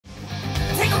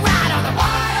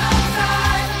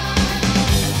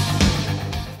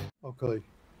Okay.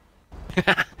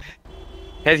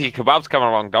 How's your kebabs coming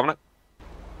along, Dominic?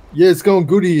 Yeah, it's going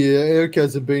good here. Erica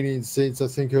hasn't been in since. I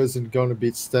think hers has gone a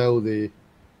bit stale there.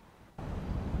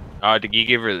 Oh, did you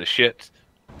give her the shits?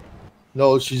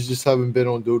 No, she's just haven't been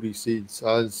on duty since.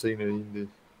 I haven't seen her in there.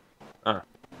 Oh.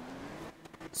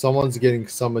 Someone's getting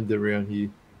summoned around here.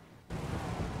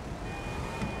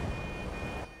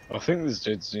 I think this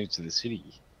dude's new to the city.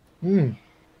 Hmm.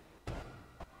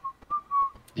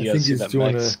 You guys see that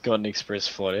Max got an express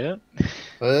flight out?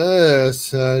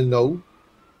 Yes, no.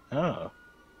 Oh.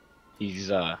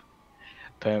 He's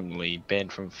permanently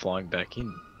banned from flying back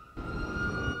in.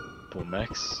 Poor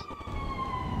Max.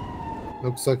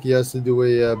 Looks like he has to do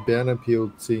a ban appeal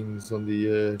things on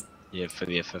the yeah, for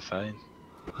the FFA.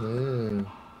 Yeah.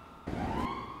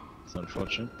 It's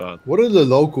unfortunate, but what are the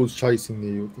locals chasing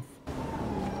you?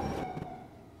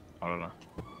 I don't know.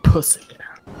 Pussy.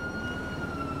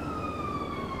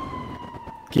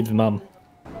 Gibbs' mum.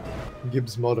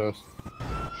 Gibbs' mother.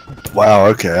 Wow,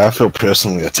 okay, I feel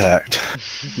personally attacked.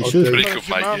 You should. Pretty good,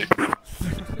 mate.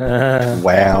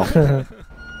 Wow.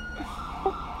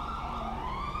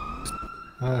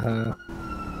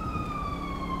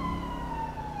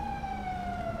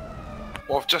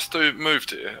 Well, I've just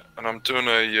moved here, and I'm doing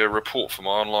a report for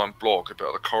my online blog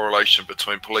about the correlation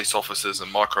between police officers and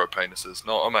micro penises.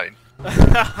 Know what I mean?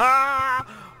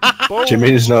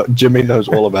 Jimmy knows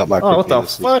all about micro penises. Oh, what the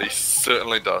fuck? He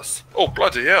certainly does. Oh,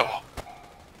 bloody hell!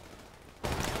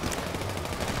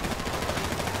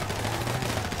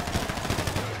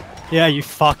 Yeah, you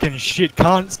fucking shit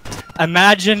cunts.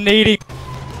 Imagine needing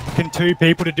fucking 2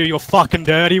 people to do your fucking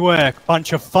dirty work.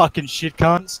 Bunch of fucking shit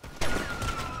cunts.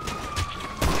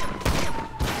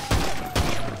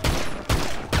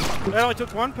 It only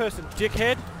took 1 person,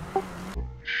 dickhead.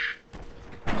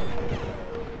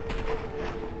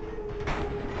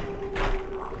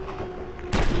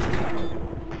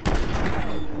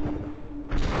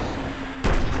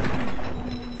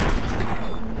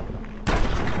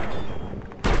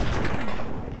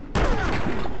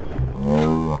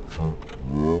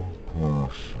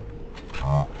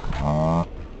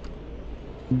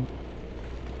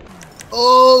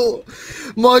 Oh,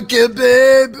 my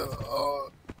kebab!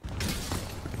 Oh.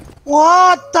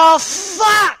 What the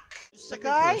fuck? Mr.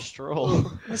 Guy?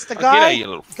 Mr. Guy,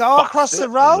 go across the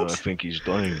road. I think he's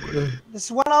dying, bro. There's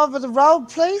one over the road,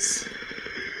 please.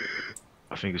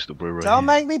 I think it's the bro right Don't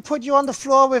make me put you on the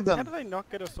floor with How them. did they not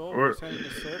get us all in a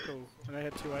circle and they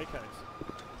had 2 AKs?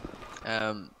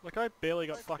 Like, I barely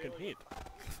got fucking hit.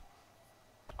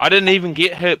 I didn't even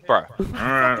get hit, bro.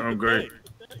 Alright, I'm great.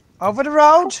 Over the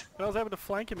road. But I was able to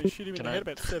flank him and shoot him in the head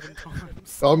about 7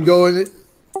 times. I'm going.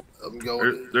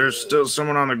 There's still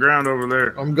someone on the ground over there.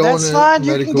 I'm going. That's fine.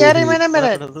 You can get him in a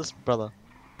minute. This brother.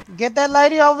 Get that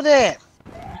lady over there.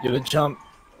 You gotta jump.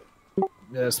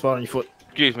 Yeah, spot on your foot.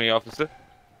 Excuse me, officer.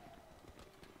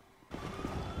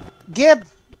 Gib,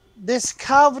 this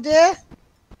car over there.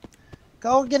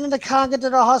 Go get in the car and get to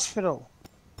the hospital.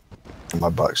 My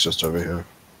bike's just over here.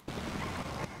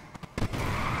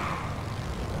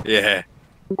 Yeah.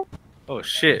 Oh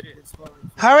shit.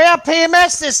 Hurry up,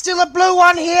 PMS. There's still a blue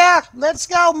one here. Let's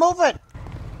go. Move it.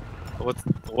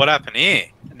 What happened here?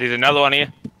 There's another one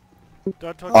here.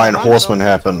 Iron Horsemen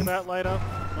happened. About later.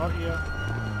 Not here.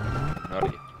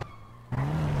 Not here.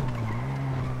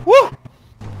 Woo!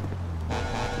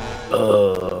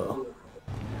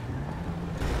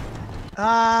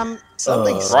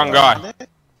 Something's wrong guy.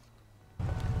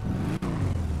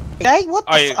 Hey, what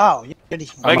the Oh,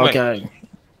 I'm okay.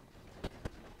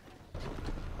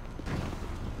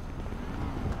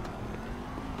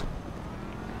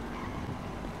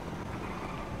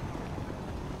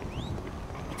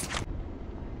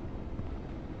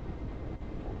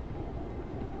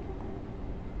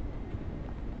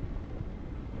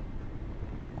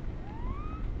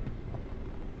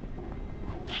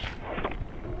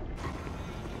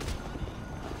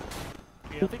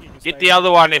 Get the other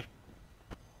one if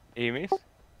you miss.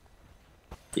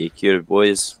 You cute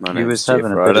boys. My He was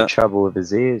having a bit of trouble with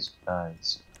his ears,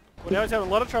 guys. Well, now he's having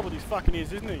a lot of trouble with his fucking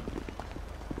ears, isn't he?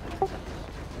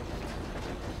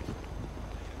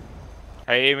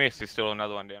 Hey, EMS, there's still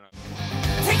another one down.